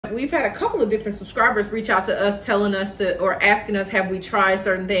But we've had a couple of different subscribers reach out to us telling us or asking us, have we tried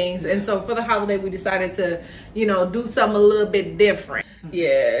certain things? And so for the holiday, we decided to, you know, do something a little bit different.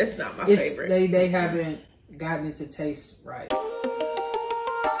 Yeah, it's not my favorite. They haven't gotten it to taste right.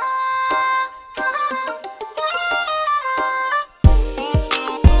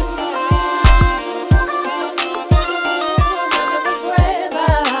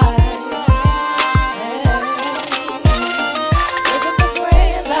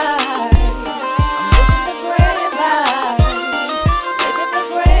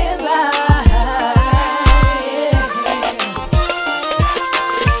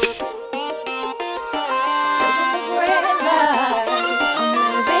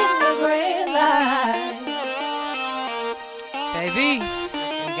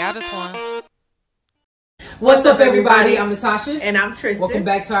 What's up, everybody? I'm Natasha. And I'm Tristan. Welcome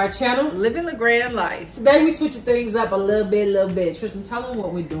back to our channel, Livin LaGrande Life. Today we switching things up a little bit. Tristan, tell them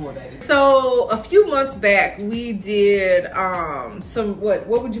what we're doing, baby. So a few months back, we did some, what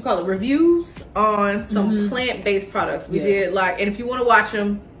would you call it? Reviews on some plant-based products. We did like, and if you want to watch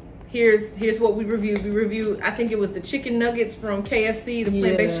them, here's what we reviewed. We reviewed, I think it was the chicken nuggets from KFC, the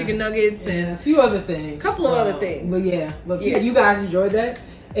plant-based chicken nuggets, and a few other things. A couple of other things. But yeah, you guys enjoyed that.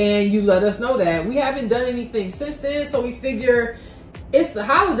 And you let us know that. We haven't done anything since then, so we figure it's the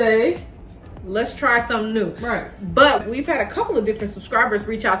holiday. Let's try something new. Right. But we've had a couple of different subscribers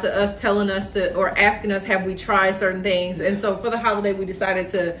reach out to us telling us or asking us, have we tried certain things? And so for the holiday, we decided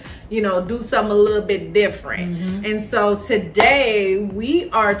to, you know, do something a little bit different. And so today we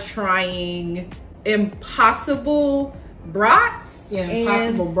are trying Impossible Brats. Yeah,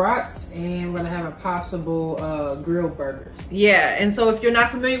 Impossible Brats, and we're gonna have Impossible grilled burgers. Yeah, and so if you're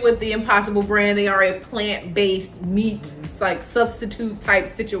not familiar with the Impossible brand, they are a plant-based meat, like substitute type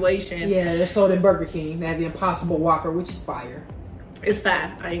situation. Yeah, they're sold in Burger King. They have the Impossible Whopper, which is fire. It's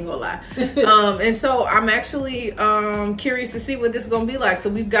fine, I ain't gonna lie. And so I'm actually curious to see what this is gonna be like. So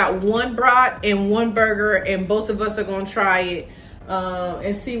we've got one brat and one burger, and both of us are gonna try it.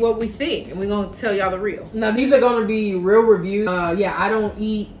 And see what we think, and we're gonna tell y'all the real. Now these are gonna be real reviews. Yeah, I don't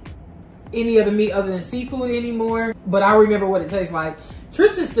eat any other meat other than seafood anymore, but I remember what it tastes like.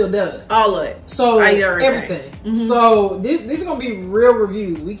 Tristan still does all of it, so I eat everything. So these are gonna be real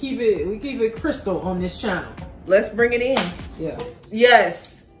reviews. We keep it crystal on this channel. Let's bring it in. Yeah.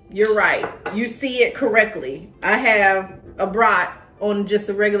 Yes, you're right. You see it correctly. I have a brat on just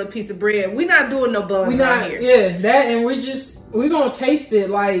a regular piece of bread. We're not doing no buns right here. Yeah, that, and we're gonna taste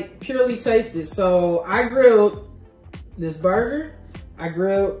it, like purely taste it. So I grilled this burger, I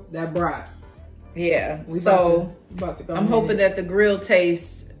grilled that brat. Yeah, so I'm hoping that the grill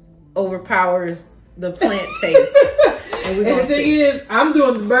taste overpowers the plant taste. And the thing is, I'm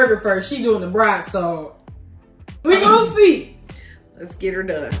doing the burger first, she doing the brat, so we gonna see. Let's get her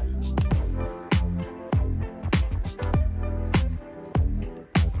done.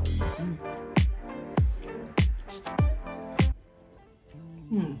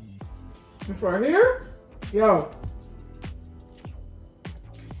 This right here, yo.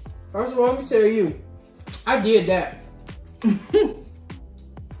 First of all, let me tell you, I did that.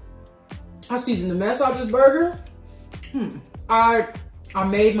 I seasoned the mess out of this burger. I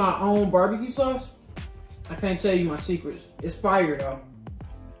made my own barbecue sauce. I can't tell you my secrets. It's fire though.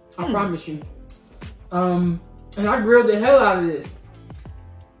 I promise you. And I grilled the hell out of this.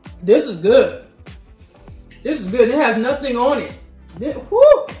 This is good. This is good. It has nothing on it.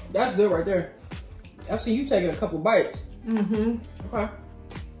 Whoo, that's good right there. I see you taking a couple bites. Okay.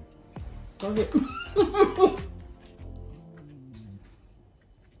 Go ahead.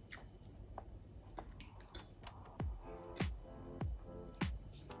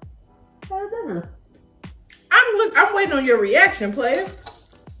 I'm waiting on your reaction, player.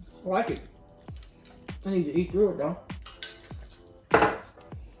 I like it. I need to eat through it though.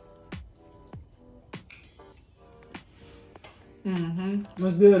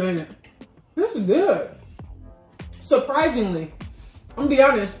 That's good, ain't it? This is good. Surprisingly, I'm gonna be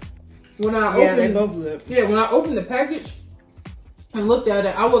honest. When I opened the package and looked at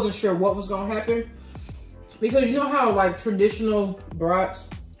it, I wasn't sure what was gonna happen, because you know how like traditional brats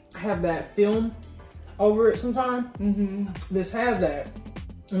have that film over it sometimes. This has that,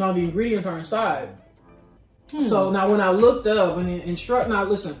 and all the ingredients are inside. So now when I looked up and the instructions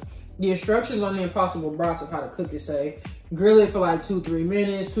on the Impossible Brats of how to cook it say, grill it for like 2-3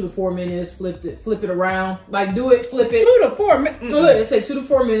 minutes, 2 to 4 minutes, flip it around. Like do it, flip it. 2 to 4 minutes. Look, it say 2 to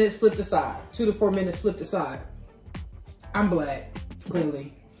 4 minutes, flip the side. 2 to 4 minutes, flip the side. I'm black,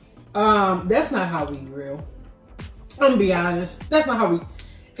 clearly. That's not how we grill. I'm gonna be honest. That's not how we,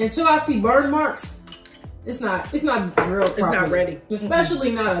 until I see burn marks, It's not grilled properly. It's not ready.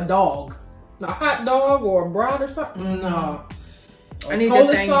 Especially not a dog. A hot dog or a brat or something. No. I need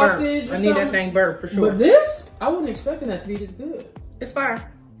that thing burnt. I need that thing burnt for sure. But this, I wasn't expecting that to be this good. It's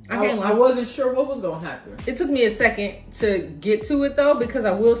fire. I wasn't sure what was gonna happen. It took me a second to get to it though, because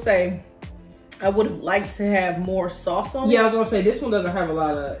I will say I would have liked to have more sauce on it. Yeah, I was gonna say this one doesn't have a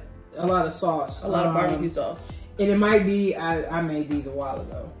lot of sauce. A lot of barbecue sauce. And it might be I made these a while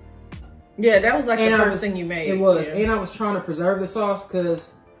ago. Yeah, that was like the first thing you made. It was. Yeah. And I was trying to preserve the sauce because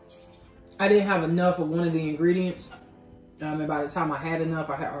I didn't have enough of one of the ingredients. And by the time I had enough,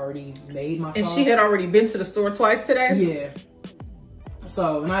 I had already made my sauce. And she had already been to the store twice today? Yeah.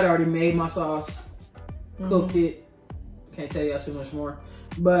 So, and I'd already made my sauce, cooked it. Can't tell y'all too much more.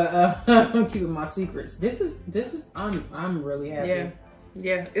 But I'm keeping my secrets. This is I'm really happy. Yeah.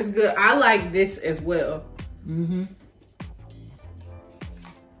 Yeah, it's good. I like this as well.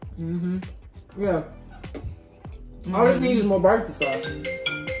 Yeah. All this needs is more barbecue sauce.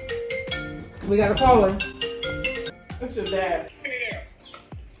 We got a caller. What's your dad?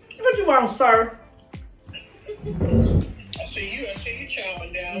 What you want, sir? I see you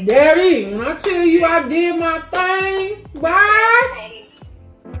chowing down. Daddy, when I tell you I did my thing, bye.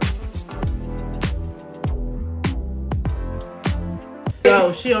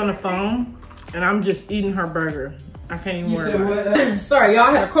 Yo, she on the phone, and I'm just eating her burger. I can't even worry about it. Sorry,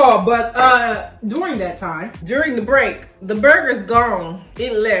 y'all had a call, but during that time. During the break, the burger's gone.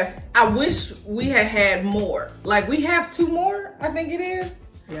 It left. I wish we had more. Like, we have 2 more, I think it is.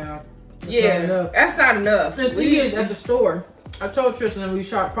 Yeah. Yeah, that's not enough. The thing is, at the store, I told Tristan that we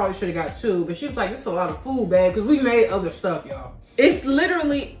probably should have got 2, but she was like, it's a lot of food, babe, because we made other stuff, y'all. It's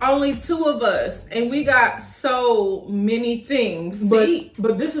literally only 2 of us, and we got so many things to eat.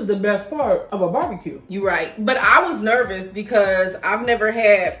 But this is the best part of a barbecue. You're right. But I was nervous because I've never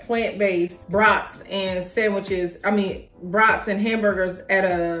had plant-based brats and sandwiches. I mean, brats and hamburgers at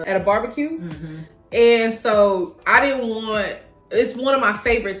a barbecue. And so I didn't want, it's one of my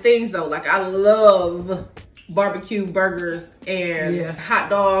favorite things though. Like, I love barbecue burgers and hot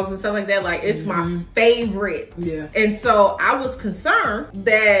dogs and stuff like that. Like, it's my favorite. Yeah. And so I was concerned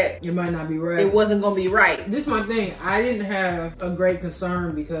that it might not be right. It wasn't gonna be right. This is my thing. I didn't have a great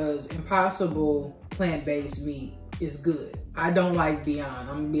concern because Impossible plant-based meat is good. I don't like Beyond.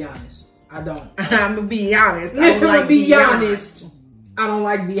 I'm gonna be honest. I don't. I'm gonna be honest. I don't like Beyond. I don't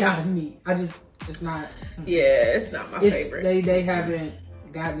like Beyond meat. It's not. Yeah, it's not my favorite. They haven't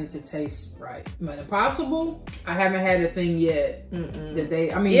gotten it to taste right. But Impossible, I haven't had a thing yet that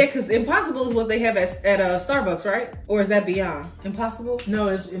they, I mean. Yeah, because Impossible is what they have at Starbucks, right? Or is that Beyond? Impossible? No,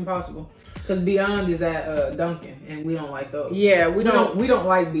 it's Impossible. Because Beyond is at Dunkin', and we don't like those. Yeah, we don't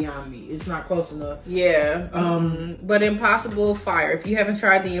like Beyond meat. It's not close enough. Yeah. But Impossible fire. If you haven't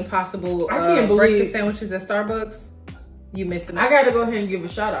tried the Impossible breakfast sandwiches at Starbucks, you missing out. I gotta go ahead and give a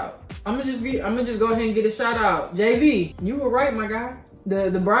shout out. I'm gonna just go ahead and get a shout out. JV, you were right, my guy.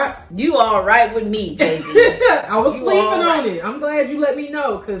 The brats. You all right with me, JV. I was sleeping on it. I'm glad you let me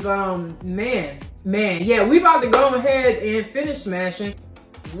know, cause man, yeah, we about to go ahead and finish smashing.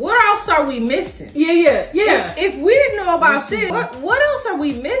 What else are we missing? Yeah. If we didn't know about this, what else are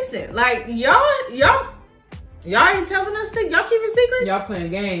we missing? Like, y'all ain't telling us things? Y'all keeping secrets? Y'all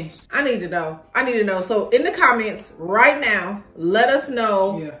playing games. I need to know. So in the comments right now, let us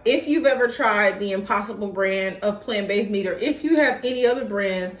know if you've ever tried the Impossible brand of plant-based meat, or if you have any other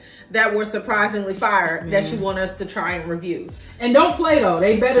brands that were surprisingly fire that you want us to try and review. And don't play though.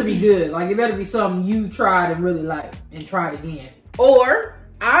 They better be good. Like, it better be something you tried and really liked and tried again. Or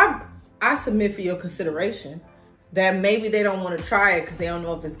I submit for your consideration that maybe they don't want to try it because they don't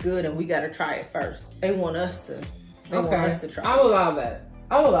know if it's good, and we got to try it first. They want us to. Want us to try. I'll allow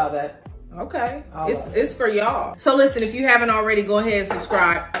that. Okay. It's for y'all. So listen, if you haven't already, go ahead and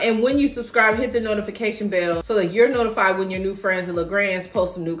subscribe. And when you subscribe, hit the notification bell so that you're notified when your new friends at LaGrande's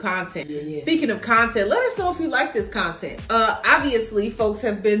post some new content. Speaking of content, let us know if you like this content. Obviously, folks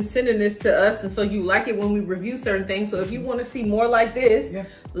have been sending this to us, and so you like it when we review certain things. So if you want to see more like this,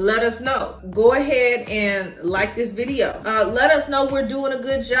 let us know. Go ahead and like this video. Let us know we're doing a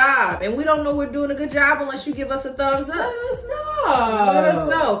good job. And we don't know we're doing a good job unless you give us a thumbs up. Let us know. Let us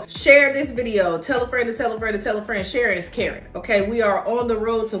know. Share this video. Tell a friend to tell a friend to tell a friend. Sharing is caring. Okay, we are on the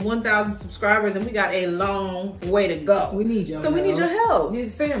road to 1,000 subscribers, and we got a long way to go. We need your help. So we need your help.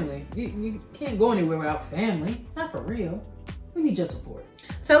 It's family. You can't go anywhere without family. Not for real. We need your support.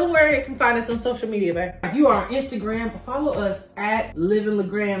 Tell them where they can find us on social media, babe. If you are on Instagram, follow us at Livin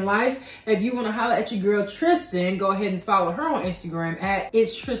LaGrande Life. If you want to holler at your girl Tristan, go ahead and follow her on Instagram at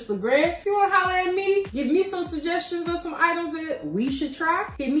It's Tris LaGrande. If you want to holler at me, give me some suggestions on some items that we should try,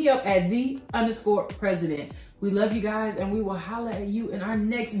 hit me up at _president. We love you guys, and we will holler at you in our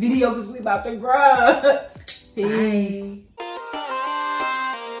next video because we about to grow. Peace. Bye.